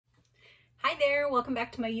Hi there, welcome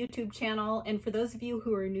back to my YouTube channel. And for those of you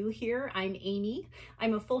who are new here, I'm Amy.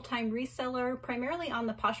 I'm a full-time reseller, primarily on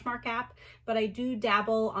the Poshmark app, but I do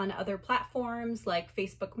dabble on other platforms like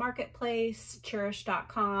Facebook Marketplace,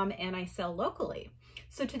 Cherish.com, and I sell locally.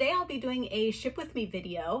 So today I'll be doing a ship with me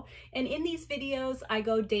video, and in these videos I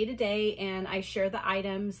go day to day and I share the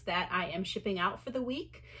items that I am shipping out for the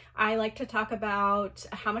week. I like to talk about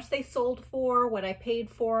how much they sold for, what I paid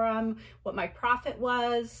for them, what my profit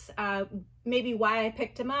was, maybe why I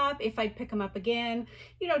picked them up, if I'd pick them up again,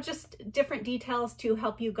 you know, just different details to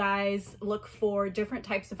help you guys look for different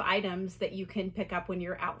types of items that you can pick up when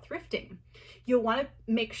you're out thrifting. You'll want to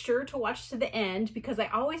make sure to watch to the end because I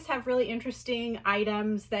always have really interesting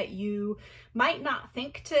items that you might not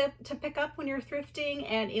think to pick up when you're thrifting,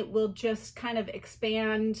 and it will just kind of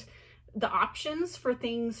expand the options for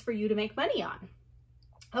things for you to make money on.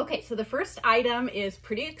 Okay, so the first item is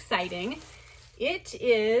pretty exciting. It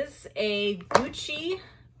is a Gucci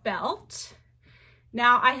belt.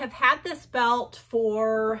 Now, I have had this belt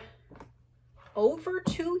for over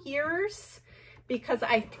 2 years because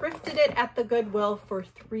I thrifted it at the Goodwill for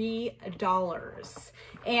 $3.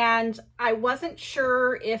 And I wasn't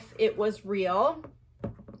sure if it was real.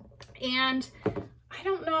 And I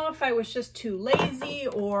don't know if I was just too lazy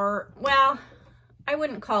or, well, I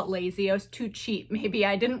wouldn't call it lazy. I was too cheap. Maybe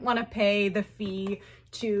I didn't want to pay the fee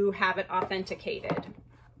to have it authenticated.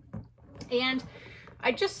 And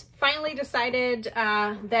I just finally decided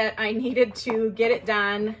that I needed to get it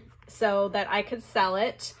done so that I could sell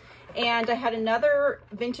it. And I had another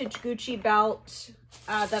vintage Gucci belt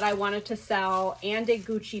that I wanted to sell and a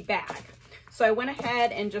Gucci bag. So I went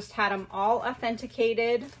ahead and just had them all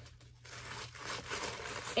authenticated,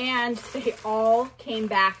 and they all came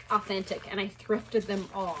back authentic, and I thrifted them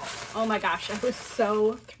all. Oh my gosh, I was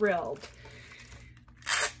so thrilled.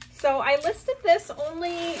 So I listed this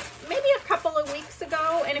only maybe a couple of weeks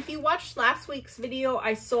ago, and if you watched last week's video,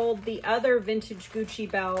 I sold the other vintage Gucci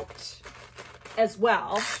belt as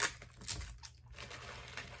well.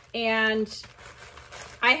 And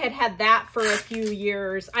I had had that for a few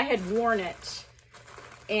years. I had worn it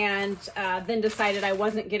and then decided I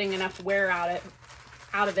wasn't getting enough wear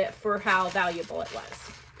out of it for how valuable it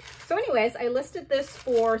was. So anyways, I listed this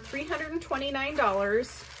for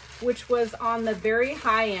 $329, which was on the very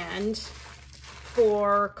high end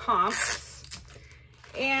for comps.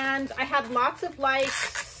 And I had lots of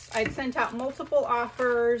likes. I'd sent out multiple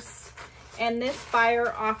offers, and this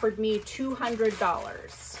buyer offered me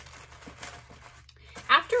 $200.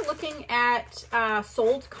 After looking at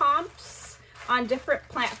sold comps on different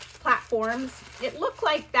platforms, it looked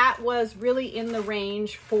like that was really in the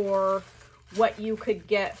range for what you could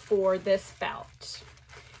get for this belt.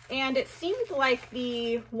 And it seemed like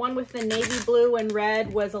the one with the navy blue and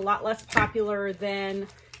red was a lot less popular than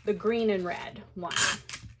the green and red one.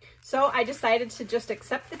 So I decided to just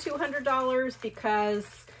accept the $200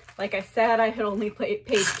 because, like I said, I had only paid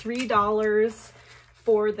 $3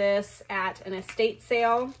 for this at an estate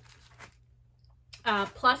sale,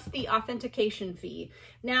 plus the authentication fee.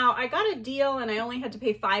 Now, I got a deal and I only had to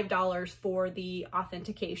pay $5 for the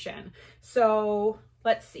authentication. So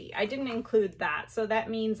let's see, I didn't include that. So that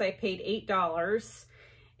means I paid $8.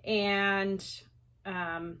 And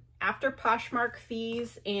after Poshmark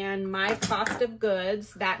fees and my cost of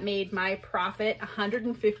goods, that made my profit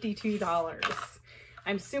 $152.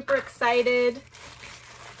 I'm super excited.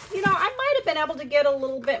 You know, I might have been able to get a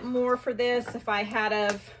little bit more for this if I had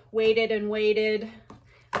have waited and waited,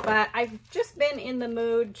 but I've just been in the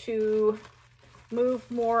mood to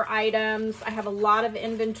move more items. I have a lot of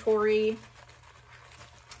inventory,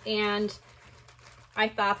 and I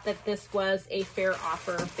thought that this was a fair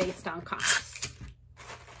offer based on comps.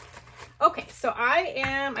 Okay, so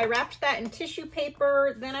I wrapped that in tissue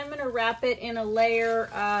paper. Then I'm gonna wrap it in a layer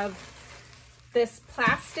of this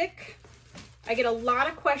plastic. I get a lot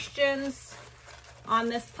of questions on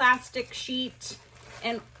this plastic sheet,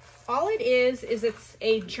 and all it is it's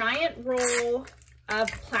a giant roll of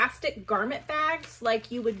plastic garment bags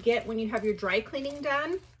like you would get when you have your dry cleaning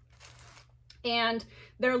done. And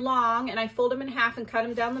they're long, and I fold them in half and cut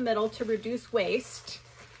them down the middle to reduce waste.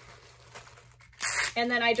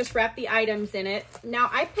 And then I just wrap the items in it.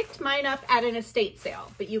 Now, I picked mine up at an estate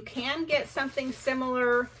sale, but you can get something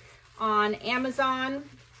similar on Amazon.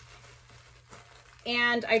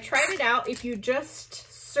 And I tried it out. If you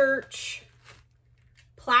just search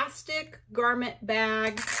plastic garment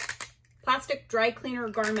bag, plastic dry cleaner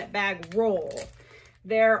garment bag roll,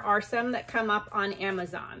 there are some that come up on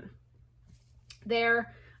Amazon.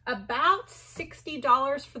 They're about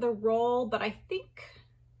 $60 for the roll, but I think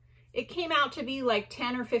it came out to be like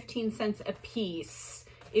 10 or 15 cents a piece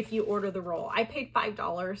if you order the roll. I paid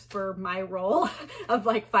 $5 for my roll of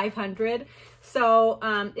like 500. So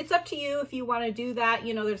it's up to you if you want to do that.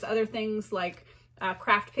 You know, there's other things like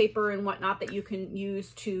craft paper and whatnot that you can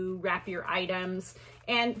use to wrap your items.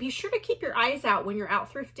 And be sure to keep your eyes out when you're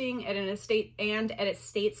out thrifting at an estate and at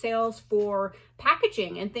estate sales for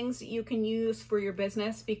packaging and things that you can use for your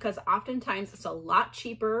business, because oftentimes it's a lot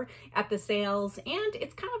cheaper at the sales and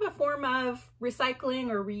it's kind of a form of recycling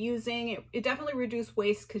or reusing. It definitely reduces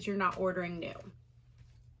waste because you're not ordering new.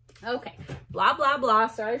 Okay, blah, blah, blah.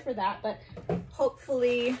 Sorry for that, but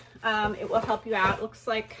hopefully it will help you out. Looks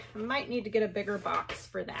like I might need to get a bigger box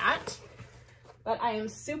for that. But I am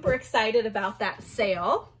super excited about that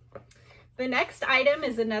sale. The next item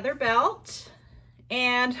is another belt.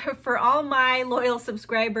 And for all my loyal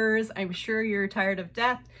subscribers, I'm sure you're tired to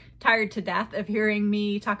death of hearing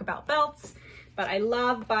me talk about belts, but I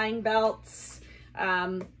love buying belts.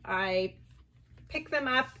 I pick them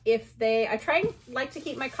up if I like to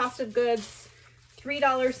keep my cost of goods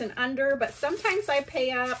 $3 and under, but sometimes I pay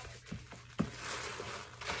up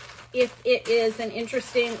if it is an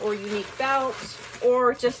interesting or unique belt,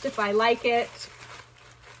 or just if I like it.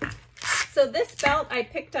 So this belt I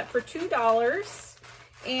picked up for $2,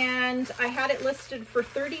 and I had it listed for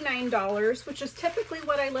 $39, which is typically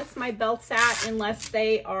what I list my belts at, unless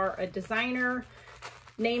they are a designer,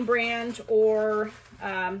 name brand, or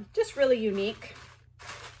just really unique.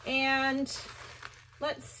 And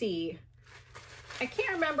let's see, I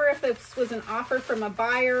can't remember if this was an offer from a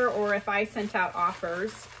buyer or if I sent out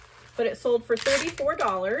offers, but it sold for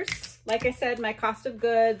 $34. Like I said, my cost of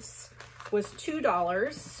goods was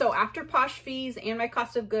 $2. So after Posh fees and my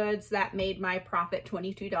cost of goods, that made my profit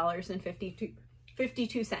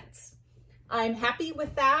 $22.52. I'm happy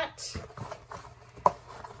with that.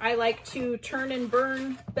 I like to turn and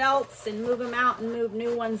burn belts and move them out and move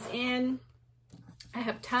new ones in. I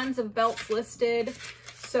have tons of belts listed,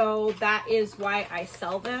 so that is why I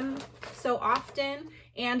sell them so often.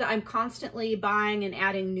 And I'm constantly buying and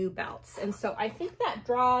adding new belts. And so I think that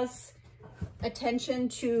draws attention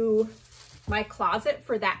to my closet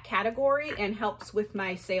for that category and helps with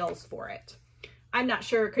my sales for it. I'm not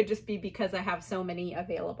sure, it could just be because I have so many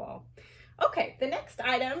available. Okay, the next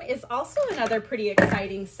item is also another pretty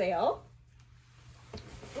exciting sale.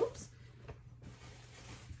 Oops.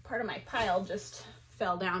 Part of my pile just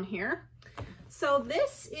fell down here. So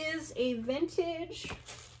this is a vintage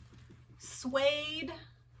suede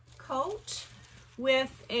coat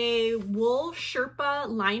with a wool Sherpa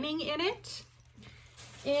lining in it.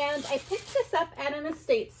 And I picked this up at an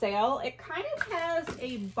estate sale. It kind of has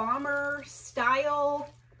a bomber style,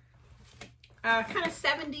 kind of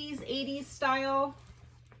 70s, 80s style.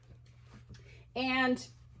 And,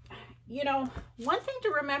 you know, one thing to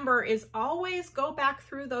remember is always go back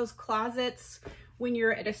through those closets when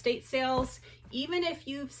you're at estate sales, even if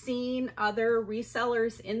you've seen other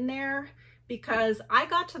resellers in there, because I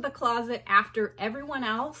got to the closet after everyone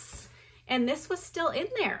else and this was still in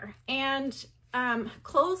there. And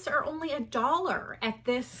clothes are only $1 at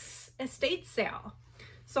this estate sale.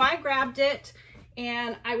 So I grabbed it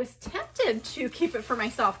and I was tempted to keep it for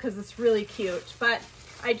myself because it's really cute, but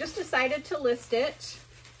I just decided to list it,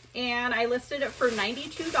 and I listed it for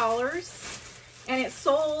 $92. And it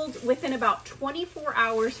sold within about 24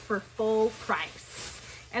 hours for full price.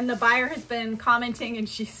 And the buyer has been commenting and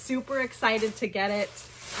she's super excited to get it.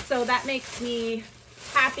 So that makes me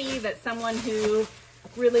happy that someone who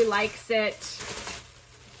really likes it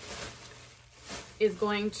is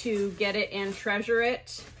going to get it and treasure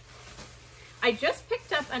it. I just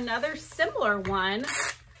picked up another similar one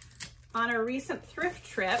on a recent thrift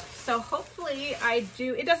trip, so hopefully I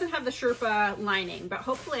do. It doesn't have the Sherpa lining, but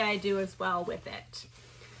hopefully I do as well with it.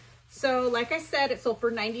 So like I said, it sold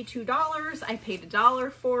for $92. I paid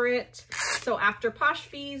 $1 for it. So after Posh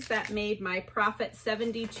fees, that made my profit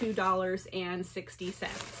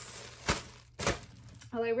 $72.60.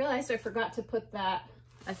 Well, I realized I forgot to put a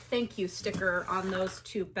thank you sticker on those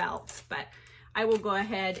two belts, but I will go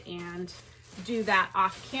ahead and do that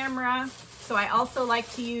off camera. So I also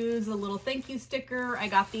like to use a little thank you sticker. I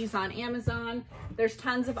got these on Amazon. There's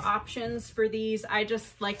tons of options for these. I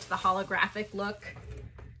just liked the holographic look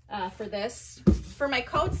for this. For my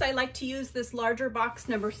coats, I like to use this larger box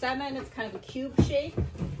number 7. It's kind of a cube shape.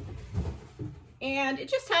 And it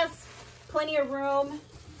just has plenty of room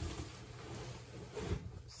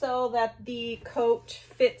so that the coat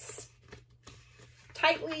fits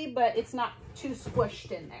tightly, but it's not too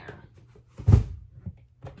squished in there.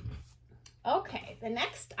 Okay, the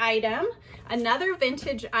next item, another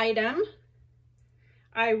vintage item.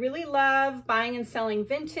 I really love buying and selling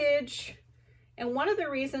vintage, And one of the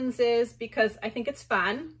reasons is because I think it's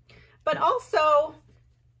fun, but also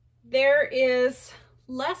there is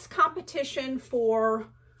less competition for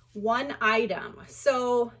one item.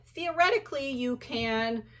 So theoretically, you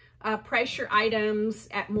can price your items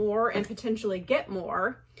at more and potentially get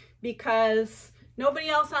more because nobody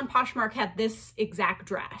else on Poshmark had this exact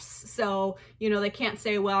dress. So, you know, they can't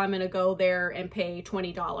say, well, I'm going to go there and pay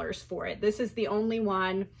 $20 for it. This is the only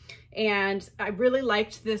one. And I really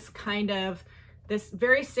liked this this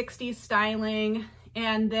very 60s styling.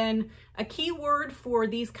 And then a key word for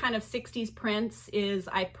these kind of 60s prints is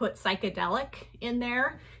I put psychedelic in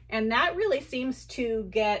there. And that really seems to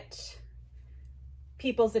get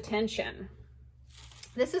people's attention.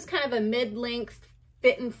 This is kind of a mid-length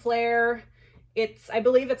fit and flare. I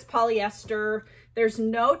believe it's polyester. There's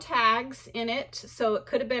no tags in it, so it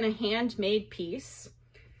could have been a handmade piece.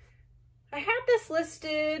 I had this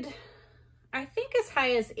listed, I think as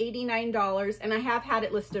high as $89, and I have had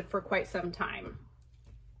it listed for quite some time.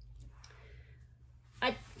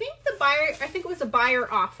 I think it was a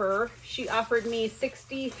buyer offer. She offered me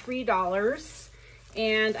 $63,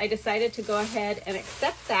 and I decided to go ahead and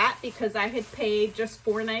accept that because I had paid just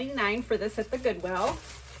 $4.99 for this at the Goodwill.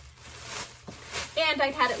 And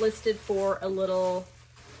I'd had it listed for a little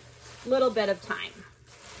bit of time.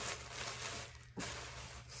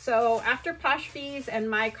 So after Posh fees and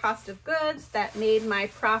my cost of goods, that made my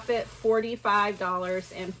profit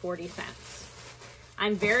 $45.40.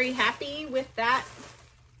 I'm very happy with that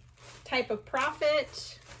type of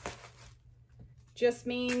profit. Just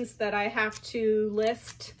means that I have to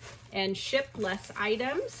list and ship less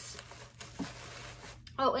items.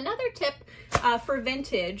 Oh, another tip for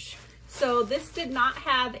vintage. So this did not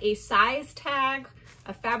have a size tag,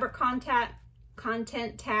 a fabric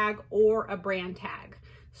content tag, or a brand tag.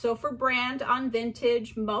 So for brand on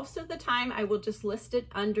vintage, most of the time I will just list it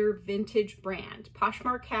under vintage brand.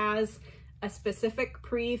 Poshmark has a specific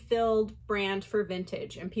pre-filled brand for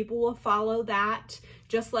vintage, and people will follow that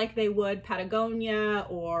just like they would Patagonia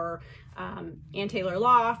or Ann Taylor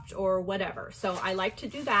Loft or whatever. So I like to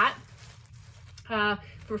do that.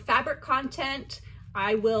 For fabric content,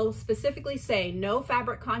 I will specifically say no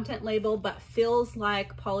fabric content label, but feels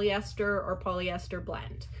like polyester or polyester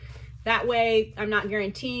blend. That way I'm not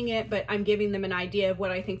guaranteeing it, but I'm giving them an idea of what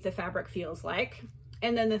I think the fabric feels like.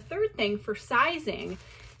 And then the third thing for sizing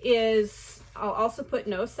is I'll also put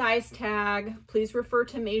no size tag. Please refer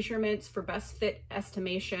to measurements for best fit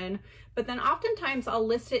estimation. But then oftentimes I'll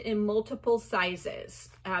list it in multiple sizes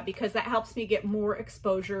because that helps me get more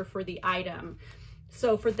exposure for the item.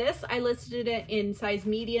 So for this, I listed it in size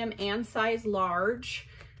medium and size large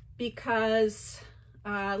because,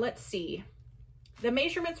 let's see, the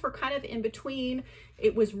measurements were kind of in between.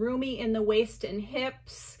 It was roomy in the waist and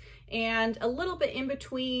hips and a little bit in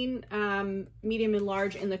between medium and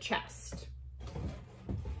large in the chest.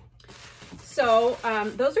 So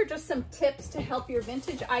those are just some tips to help your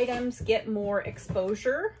vintage items get more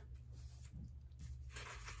exposure.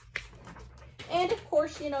 And of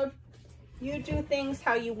course, you know, you do things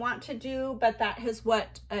how you want to do, but that is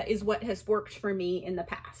what has worked for me in the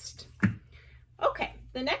past. Okay,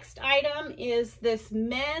 the next item is this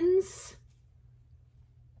men's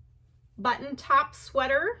button top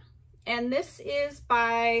sweater, and this is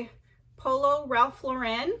by Polo Ralph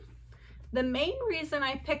Lauren. The main reason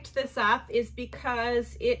I picked this up is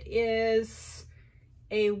because it is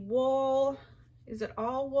a wool, is it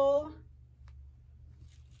all wool?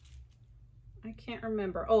 I can't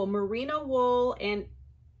remember. Oh, merino wool and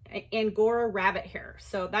Angora rabbit hair.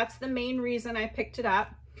 So that's the main reason I picked it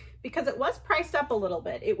up, because it was priced up a little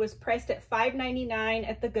bit. It was priced at $5.99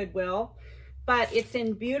 at the Goodwill, but it's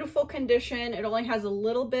in beautiful condition. It only has a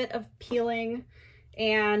little bit of peeling,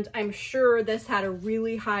 and I'm sure this had a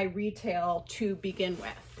really high retail to begin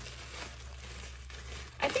with.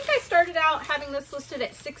 I think I started out having this listed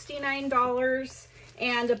at $69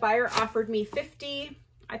 and a buyer offered me $50.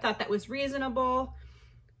 I thought that was reasonable,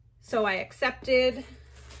 so I accepted.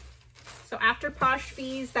 So after Posh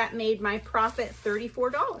fees, that made my profit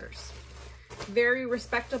 $34. Very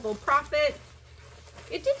respectable profit.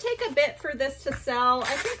 It did take a bit for this to sell.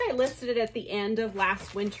 I think I listed it at the end of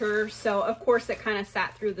last winter, so of course it kind of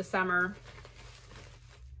sat through the summer.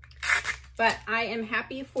 But I am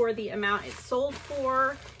happy for the amount it sold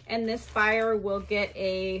for, and this buyer will get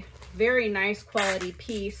a very nice quality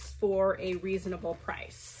piece for a reasonable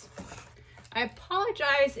price. I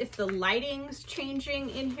apologize if the lighting's changing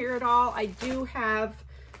in here at all. I do have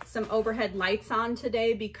some overhead lights on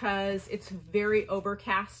today because it's very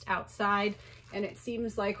overcast outside and it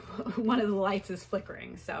seems like one of the lights is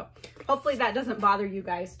flickering. So hopefully that doesn't bother you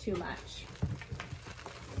guys too much.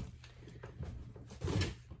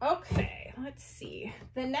 Okay, let's see.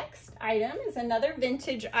 The next item is another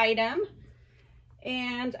vintage item.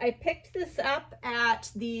 And I picked this up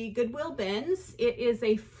at the Goodwill bins. It is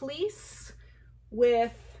a fleece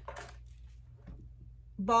with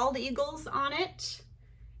bald eagles on it.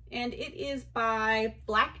 And it is by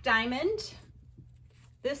Black Diamond.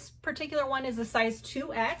 This particular one is a size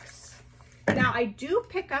 2X. Now I do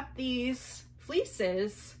pick up these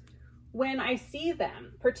fleeces when I see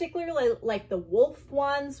them, particularly like the wolf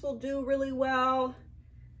ones will do really well.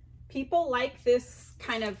 People like this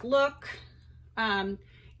kind of look.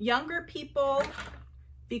 Younger people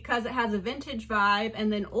because it has a vintage vibe,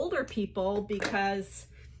 and then older people because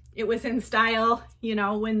it was in style, you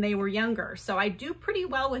know, when they were younger. So I do pretty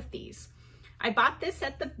well with these. I bought this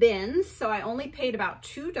at the bins, so I only paid about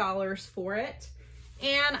 $2 for it.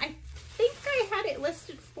 And I think I had it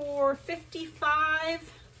listed for $55.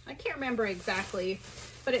 I can't remember exactly,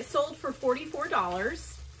 but it sold for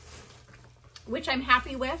 $44, which I'm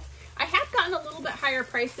happy with. I have gotten a little bit higher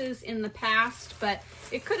prices in the past, but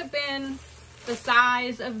it could have been the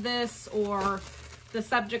size of this or the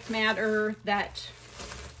subject matter that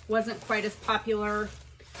wasn't quite as popular.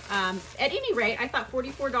 At any rate, I thought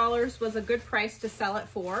 $44 was a good price to sell it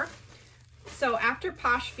for. So after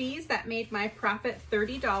Posh fees, that made my profit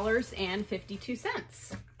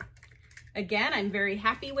 $30.52. Again, I'm very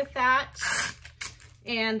happy with that.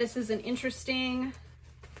 And this is an interesting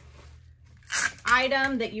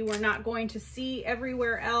item that you are not going to see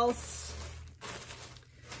everywhere else.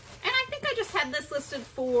 And I think I just had this listed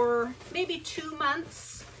for maybe 2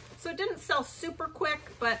 months. So it didn't sell super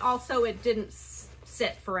quick, but also it didn't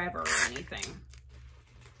sit forever or anything.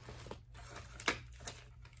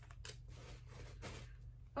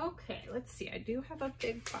 Okay, let's see. I do have a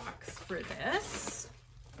big box for this.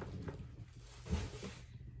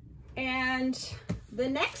 And the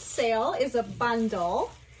next sale is a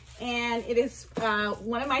bundle. And it is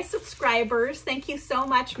one of my subscribers. Thank you so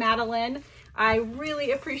much, Madeline. I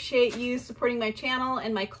really appreciate you supporting my channel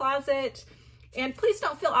and my closet. And please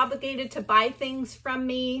don't feel obligated to buy things from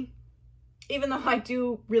me, even though I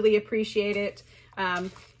do really appreciate it.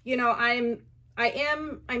 You know, I'm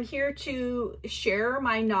here to share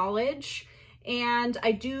my knowledge, and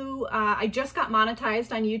I just got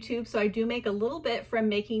monetized on YouTube, so I do make a little bit from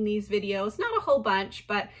making these videos. Not a whole bunch,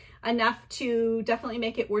 but enough to definitely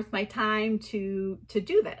make it worth my time to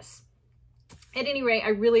do this. At any rate, I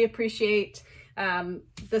really appreciate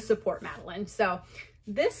the support, Madeline. So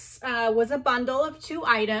this was a bundle of 2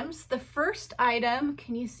 items. The first item,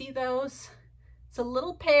 can you see those? It's a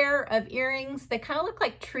little pair of earrings. They kind of look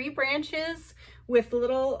like tree branches with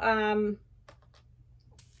little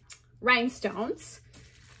rhinestones.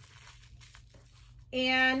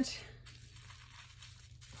 And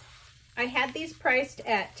I had these priced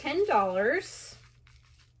at $10.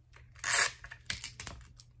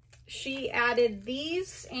 She added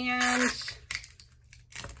these and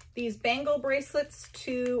these bangle bracelets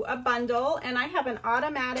to a bundle, and I have an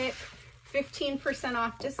automatic 15%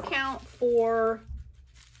 off discount for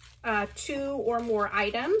 2 or more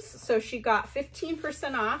items. So she got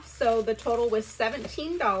 15% off, so the total was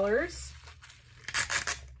 $17.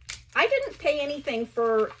 I didn't pay anything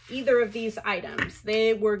for either of these items.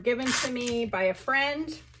 They were given to me by a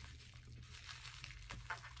friend,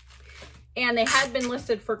 and they had been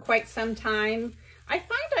listed for quite some time. I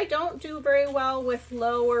find I don't do very well with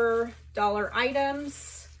lower dollar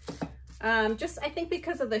items. Just I think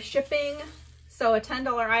because of the shipping. So a $10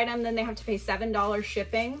 item, then they have to pay $7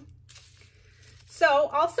 shipping. So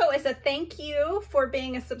also as a thank you for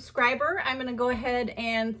being a subscriber, I'm gonna go ahead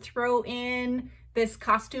and throw in this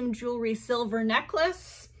costume jewelry silver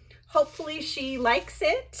necklace. Hopefully she likes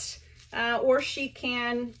it, or she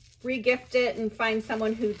can re-gift it and find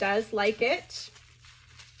someone who does like it.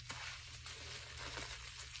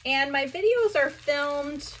 And my videos are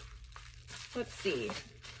filmed, let's see.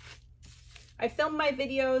 I film my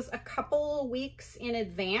videos a couple weeks in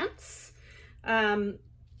advance.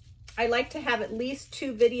 I like to have at least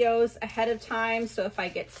 2 videos ahead of time. So if I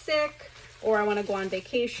get sick or I want to go on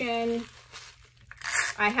vacation,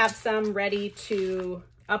 I have some ready to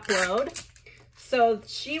upload. So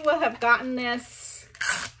she will have gotten this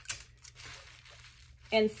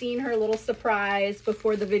and seen her little surprise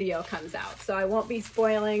before the video comes out. So I won't be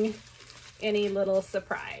spoiling any little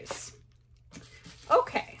surprise.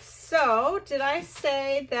 Okay, so did I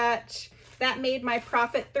say that that made my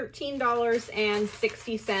profit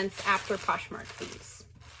 $13.60 after Poshmark fees?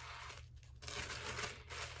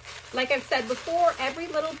 Like I've said before, every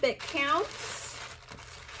little bit counts.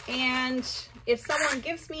 And if someone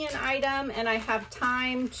gives me an item and I have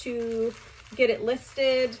time to get it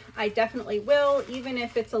listed, I definitely will, even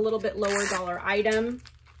if it's a little bit lower dollar item.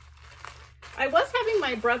 I was having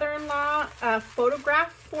my brother-in-law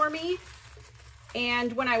photograph for me,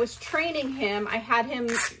 and when I was training him, I had him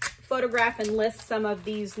photograph and list some of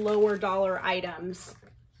these lower dollar items.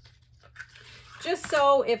 Just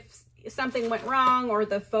so if something went wrong or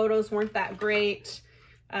the photos weren't that great,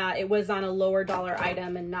 it was on a lower dollar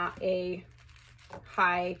item and not a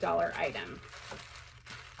high dollar item.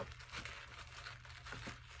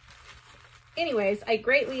 Anyways, I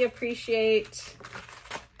greatly appreciate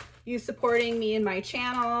you supporting me and my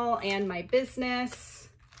channel and my business.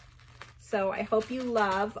 So I hope you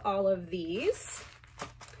love all of these.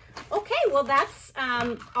 Okay, well that's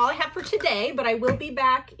all I have for today, but I will be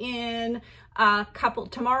back in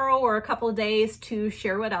tomorrow or a couple of days to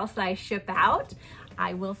share what else I ship out.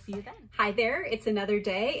 I will see you then. Hi there, it's another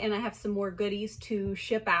day and I have some more goodies to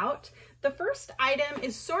ship out. The first item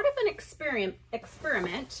is sort of an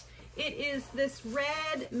experiment. It is this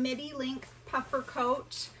red midi link puffer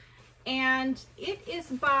coat, and it is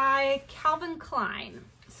by Calvin Klein.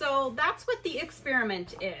 So that's what the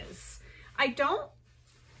experiment is. I don't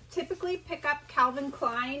typically pick up Calvin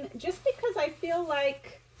Klein just because I feel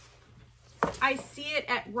like I see it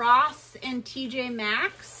at Ross and TJ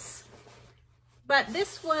Maxx, but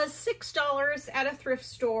this was $6 at a thrift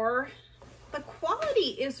store. The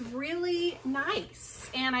quality is really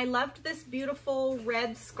nice, and I loved this beautiful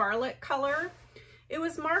red scarlet color. It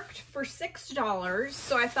was marked for $6,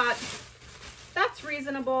 so I thought that's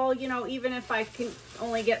reasonable. You know, even if I can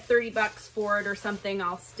only get 30 bucks for it or something,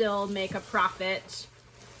 I'll still make a profit.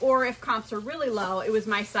 Or if comps are really low, it was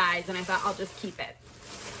my size and I thought I'll just keep it.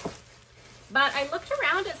 But I looked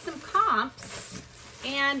around at some comps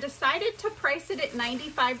and decided to price it at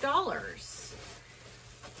 $95.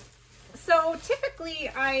 So typically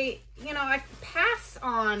I pass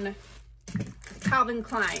on Calvin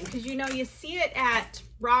Klein because you see it at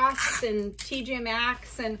Ross and TJ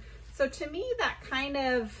Maxx, and so to me that kind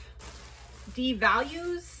of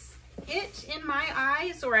devalues it in my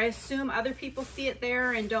eyes, or I assume other people see it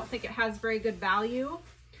there and don't think it has very good value.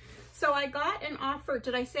 So I got an offer.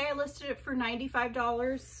 Did I say I listed it for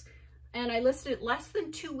 $95? And I listed it less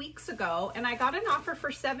than 2 weeks ago, and I got an offer for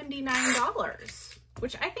 $79,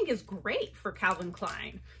 which I think is great for Calvin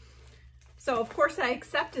Klein. So of course I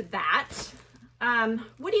accepted that.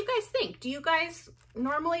 What do you guys think? Do you guys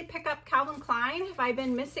normally pick up Calvin Klein? Have I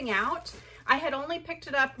been missing out? I had only picked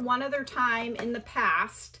it up one other time in the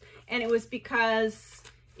past, and it was because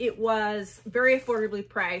it was very affordably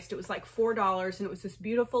priced. It was like $4, and it was this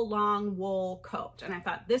beautiful long wool coat. And I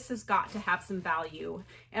thought, this has got to have some value.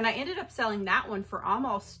 And I ended up selling that one for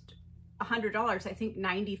almost $100, I think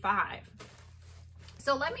 $95.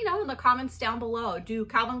 So let me know in the comments down below. Do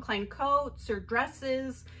Calvin Klein coats or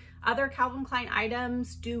dresses, other Calvin Klein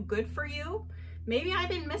items do good for you? Maybe I've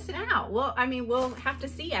been missing out. Well, I mean, we'll have to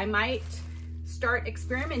see. I might start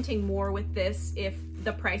experimenting more with this if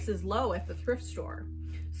the price is low at the thrift store.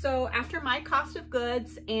 So after my cost of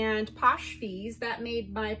goods and Posh fees, that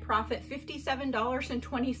made my profit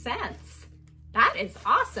 $57.20. That is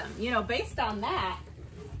awesome. Based on that,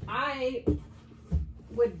 I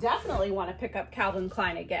would definitely want to pick up Calvin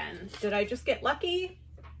Klein again. Did I just get lucky?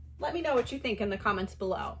 Let me know what you think in the comments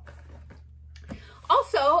below.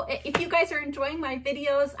 Also, if you guys are enjoying my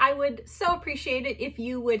videos, I would so appreciate it if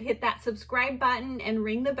you would hit that subscribe button and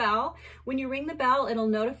ring the bell. When you ring the bell, it'll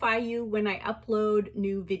notify you when I upload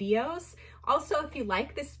new videos. Also, if you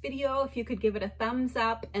like this video, if you could give it a thumbs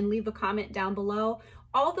up and leave a comment down below.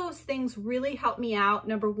 All those things really help me out.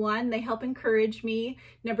 Number one, they help encourage me.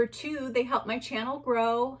 Number two, they help my channel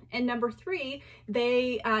grow. And number three,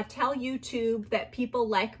 they tell YouTube that people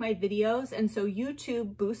like my videos. And so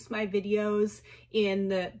YouTube boosts my videos in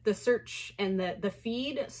the search and the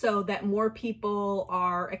feed so that more people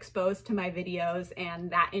are exposed to my videos,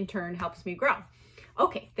 and that in turn helps me grow.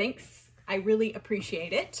 Okay, thanks. I really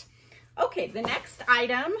appreciate it. Okay, the next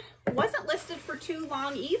item wasn't listed for too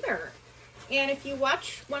long either. And if you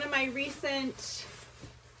watch one of my recent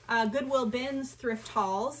Goodwill Bins thrift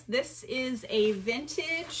hauls, this is a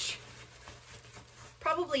vintage,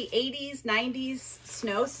 probably 80s, 90s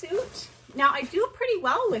snowsuit. Now I do pretty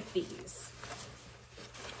well with these.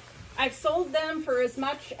 I've sold them for as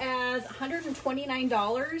much as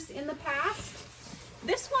 $129 in the past.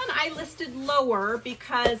 This one I listed lower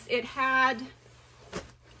because it had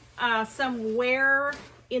some wear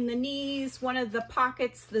in the knees. One of the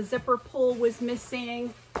pockets, the zipper pull was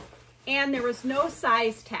missing, and there was no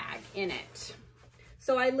size tag in it.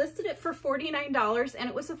 So I listed it for $49, and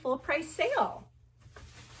it was a full price sale.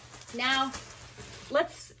 Now,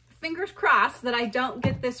 let's fingers crossed that I don't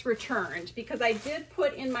get this returned, because I did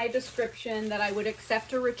put in my description that I would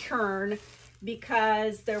accept a return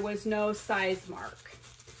because there was no size mark.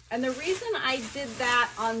 And the reason I did that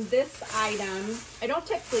on this item, I don't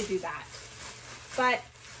typically do that, but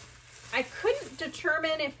I couldn't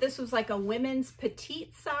determine if this was like a women's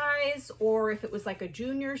petite size or if it was like a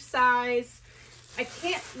junior size. I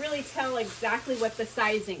can't really tell exactly what the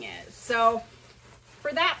sizing is. So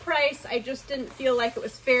for that price, I just didn't feel like it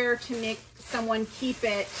was fair to make someone keep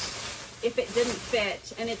it if it didn't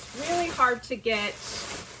fit. And it's really hard to get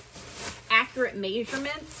accurate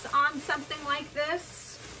measurements on something like this.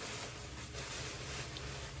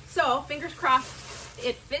 So fingers crossed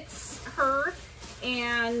it fits her,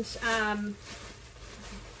 and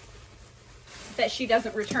that she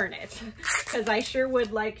doesn't return it, because I sure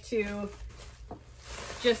would like to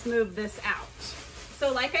just move this out.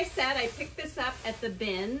 So like I said, I picked this up at the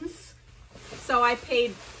bins. So I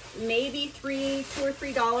paid maybe $2 or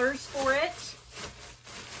 $3 for it.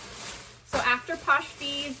 So after Posh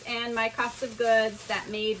fees and my cost of goods, that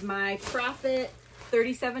made my profit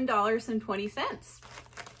 $37.20.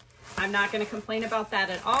 I'm not going to complain about that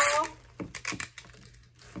at all.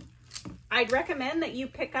 I'd recommend that you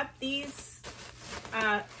pick up these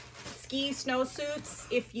ski snowsuits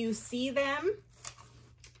if you see them.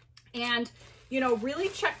 And, you know, really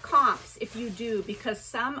check comps if you do, because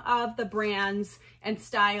some of the brands and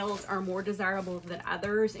styles are more desirable than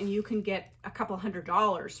others, and you can get a couple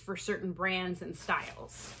 $100s for certain brands and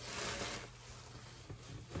styles.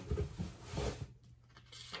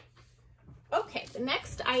 Okay, the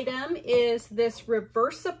next item is this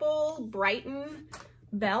reversible Brighton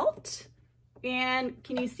belt. And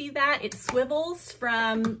can you see that? It swivels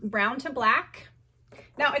from brown to black.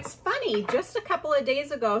 Now it's funny, just a couple of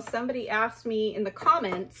days ago, somebody asked me in the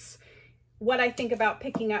comments what I think about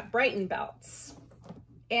picking up Brighton belts.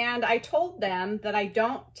 And I told them that I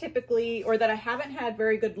don't typically, or that I haven't had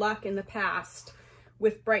very good luck in the past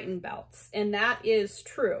with Brighton belts. And that is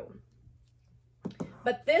true.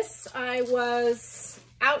 But this, I was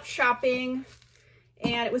out shopping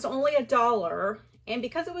and it was only $1. And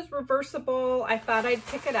because it was reversible, I thought I'd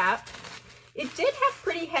pick it up. It did have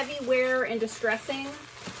pretty heavy wear and distressing,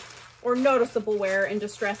 or noticeable wear and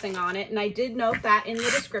distressing on it. And I did note that in the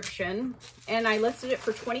description. And I listed it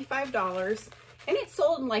for $25. And it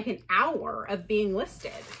sold in like an hour of being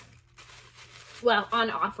listed. Well, on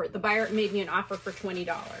offer. The buyer made me an offer for $20.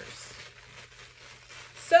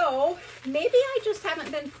 So maybe I just haven't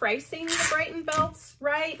been pricing the Brighton belts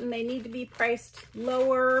right, and they need to be priced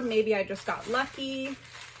lower. Maybe I just got lucky.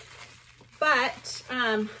 But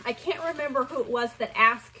I can't remember who it was that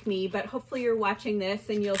asked me, but hopefully you're watching this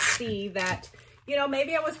and you'll see that, you know,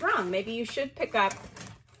 maybe I was wrong. Maybe you should pick up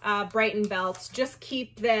Brighton belts. Just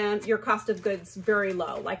keep them, your cost of goods very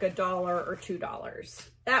low, like $1 or $2.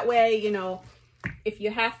 That way, you know, if you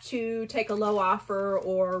have to take a low offer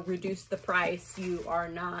or reduce the price, you are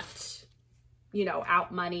not, you know,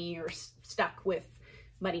 out money or stuck with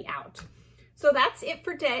money out. So that's it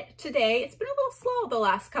for today. It's been a little slow the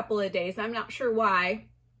last couple of days. I'm not sure why,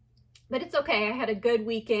 but it's okay. I had a good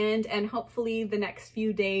weekend, and hopefully the next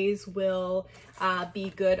few days will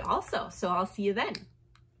be good also. So I'll see you then.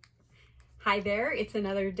 Hi there, it's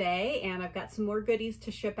another day and I've got some more goodies to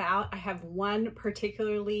ship out. I have one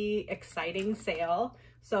particularly exciting sale,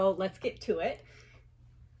 so let's get to it.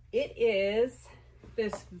 It is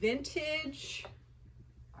this vintage,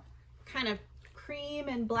 kind of cream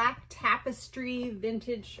and black tapestry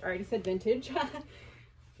vintage, I already said vintage,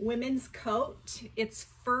 women's coat. It's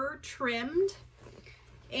fur trimmed,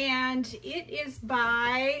 and it is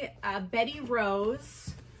by Betty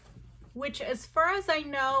Rose, which, as far as I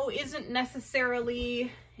know, isn't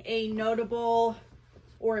necessarily a notable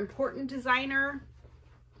or important designer,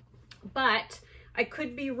 but I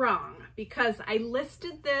could be wrong, because I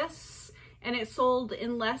listed this and it sold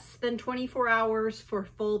in less than 24 hours for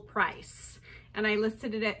full price, and I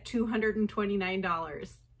listed it at $229.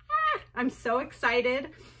 I'm so excited.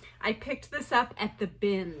 I picked this up at the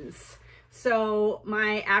bins. So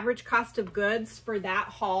my average cost of goods for that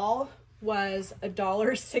haul was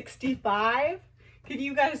 $1.65. Can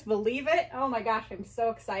you guys believe it? Oh my gosh, I'm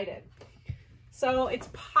so excited. So it's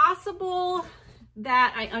possible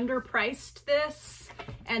that I underpriced this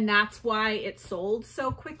and that's why it sold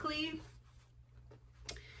so quickly.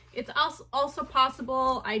 It's also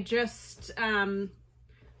possible I just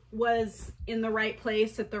was in the right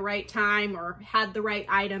place at the right time, or had the right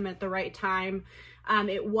item at the right time.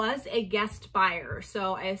 It was a guest buyer,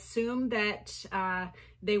 so I assume that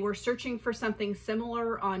they were searching for something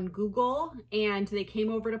similar on Google, and they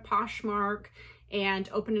came over to Poshmark and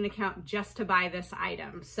open an account just to buy this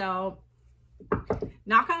item. So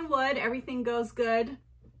knock on wood, everything goes good.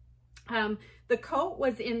 The coat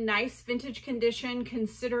was in nice vintage condition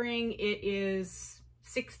considering it is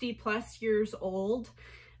 60 plus years old.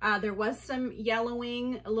 There was some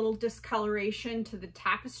yellowing, a little discoloration to the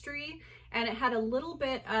tapestry, and it had a little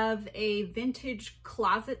bit of a vintage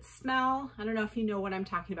closet smell. I don't know if you know what I'm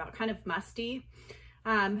talking about, kind of musty.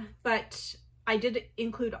 But I did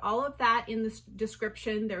include all of that in the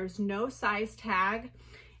description. There's no size tag.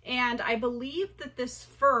 And I believe that this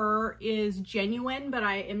fur is genuine, but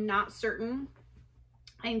I am not certain.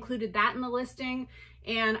 I included that in the listing,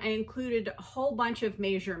 and I included a whole bunch of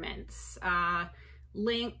measurements,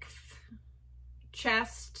 length,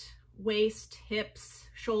 chest, waist, hips,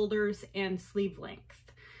 shoulders, and sleeve length.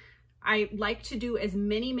 I like to do as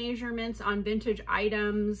many measurements on vintage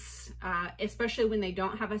items, especially when they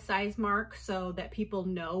don't have a size mark, so that people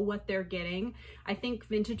know what they're getting. I think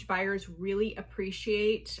vintage buyers really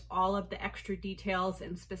appreciate all of the extra details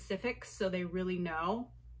and specifics, so they really know.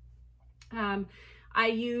 I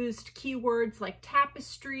used keywords like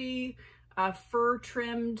tapestry, fur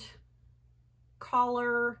trimmed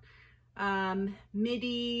collar,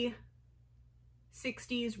 midi,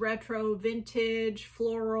 60s, retro, vintage,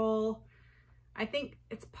 floral. I think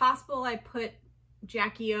it's possible I put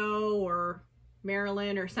Jackie O or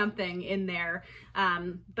Marilyn or something in there,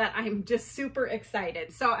 but I'm just super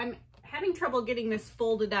excited. So I'm having trouble getting this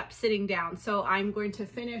folded up sitting down, so I'm going to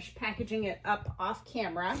finish packaging it up off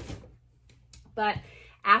camera. But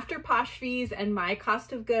after Posh fees and my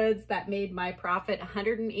cost of goods, that made my profit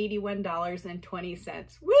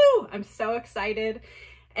 $181.20. Woo! I'm so excited.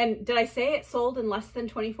 And did I say it sold in less than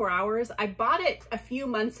 24 hours? I bought it a few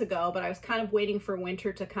months ago, but I was kind of waiting for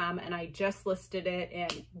winter to come, and I just listed it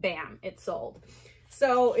and bam, it sold.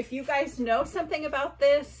 So if you guys know something about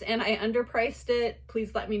this and I underpriced it,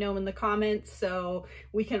 please let me know in the comments so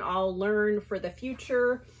we can all learn for the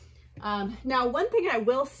future. Now, one thing I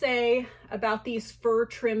will say about these fur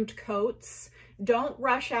trimmed coats, don't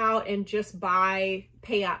rush out and just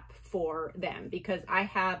pay up for them, because I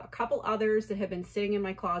have a couple others that have been sitting in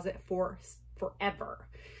my closet for forever.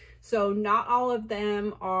 So not all of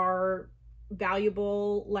them are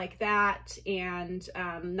valuable like that, and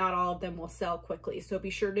not all of them will sell quickly. So be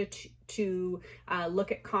sure to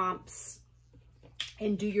look at comps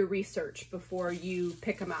and do your research before you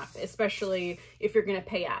pick them up, especially if you're going to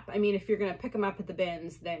pay up. I mean, if you're going to pick them up at the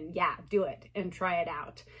bins, then yeah, do it and try it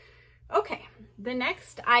out. Okay, the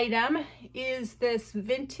next item is this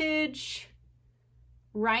vintage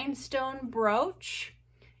rhinestone brooch.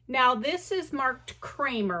 Now this is marked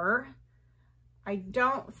Kramer. I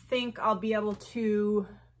don't think I'll be able to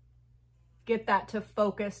get that to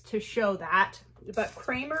focus to show that, but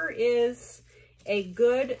Kramer is a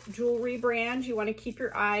good jewelry brand. You want to keep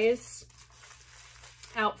your eyes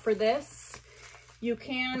out for this. You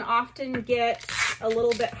can often get a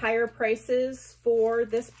little bit higher prices for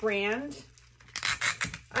this brand.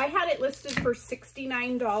 I had it listed for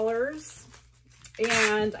 $69,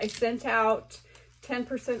 and I sent out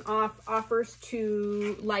 10% off offers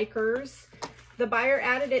to likers. The buyer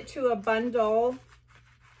added it to a bundle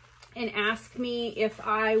and asked me if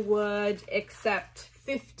I would accept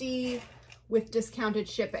 50 with discounted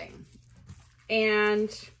shipping.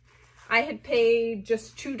 And I had paid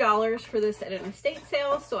just $2 for this at an estate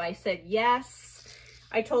sale, so I said yes.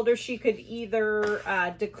 I told her she could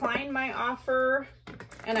either decline my offer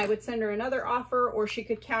and I would send her another offer, or she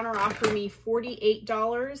could counter offer me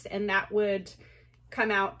 $48, and that would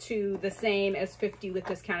come out to the same as 50 with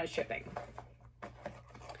discounted shipping.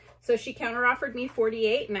 So she counter offered me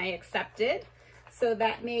 $48 and I accepted. So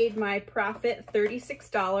that made my profit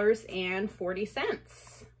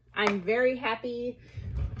 $36.40. I'm very happy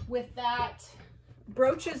with that.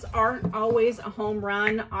 Brooches aren't always a home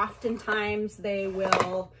run. Oftentimes they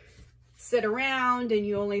will sit around and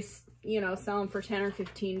you only, sell them for $10 or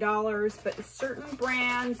 $15, but certain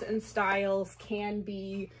brands and styles can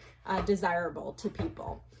be desirable to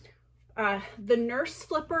people. The Nurse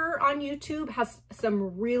Flipper on YouTube has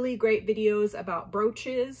some really great videos about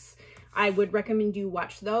brooches. I would recommend you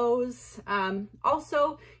watch those.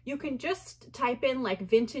 Also, you can just type in like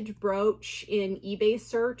vintage brooch in eBay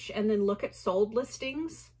search and then look at sold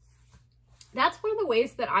listings. That's one of the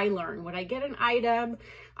ways that I learn. When I get an item,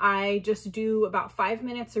 I just do about 5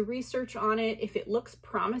 minutes of research on it. If it looks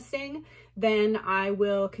promising, then I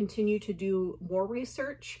will continue to do more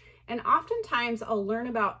research. And oftentimes I'll learn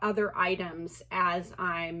about other items as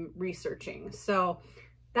I'm researching. So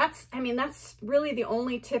that's really the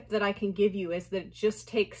only tip that I can give you, is that it just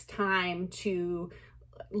takes time to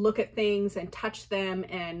look at things and touch them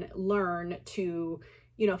and learn to,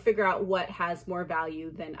 you know, figure out what has more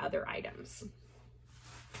value than other items.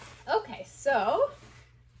 Okay, so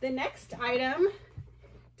the next item,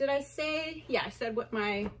 did I say? Yeah, I said what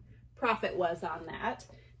my profit was on that.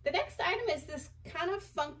 The next item is this kind of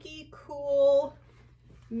funky, cool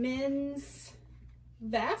men's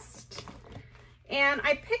vest. And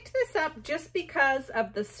I picked this up just because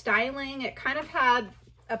of the styling. It kind of had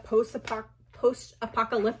a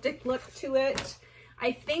post-apocalyptic look to it.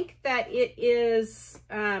 I think that it is,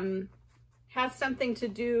 has something to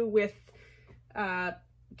do with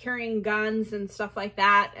carrying guns and stuff like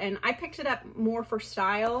that. And I picked it up more for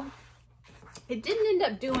style. It didn't end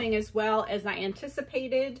up doing as well as I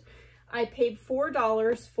anticipated. I paid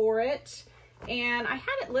 $4 for it, and I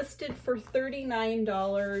had it listed for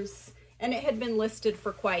 $39, and it had been listed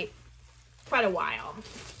for quite a while.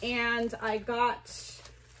 And I got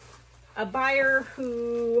a buyer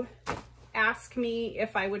who asked me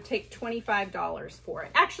if I would take $25 for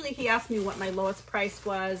it. Actually, he asked me what my lowest price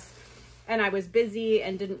was, and I was busy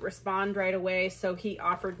and didn't respond right away, so he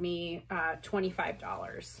offered me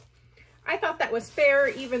 $25. I thought that was fair,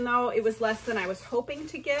 even though it was less than I was hoping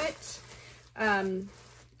to get.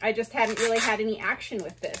 I just hadn't really had any action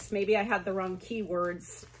with this. Maybe I had the wrong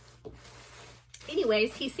keywords.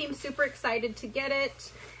 Anyways, he seemed super excited to get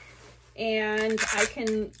it, and I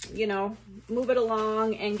can, you know, move it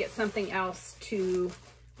along and get something else to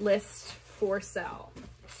list for sale.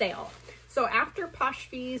 So after Posh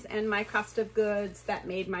fees and my cost of goods, that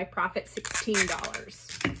made my profit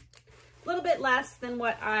 $16. A little bit less than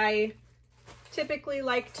what I typically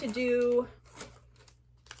like to do,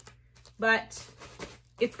 but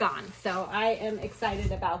it's gone. So I am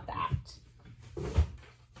excited about that.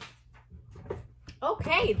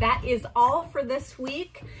 Okay, that is all for this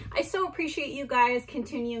week. I so appreciate you guys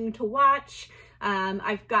continuing to watch.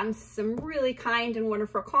 I've gotten some really kind and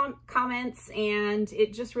wonderful comments, and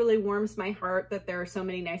it just really warms my heart that there are so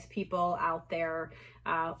many nice people out there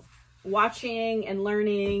watching and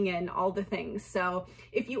learning and all the things. So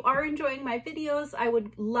if you are enjoying my videos, I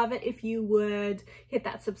would love it if you would hit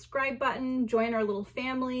that subscribe button, join our little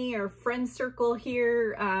family or friend circle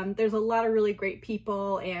here. There's a lot of really great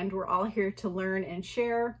people, and we're all here to learn and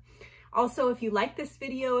share. Also, if you like this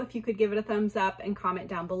video, if you could give it a thumbs up and comment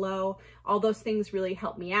down below. All those things really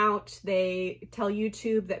help me out. They tell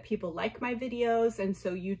YouTube that people like my videos, and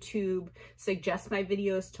so YouTube suggests my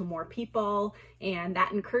videos to more people, and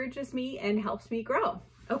that encourages me and helps me grow.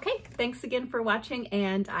 Okay, thanks again for watching,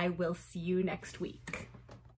 and I will see you next week.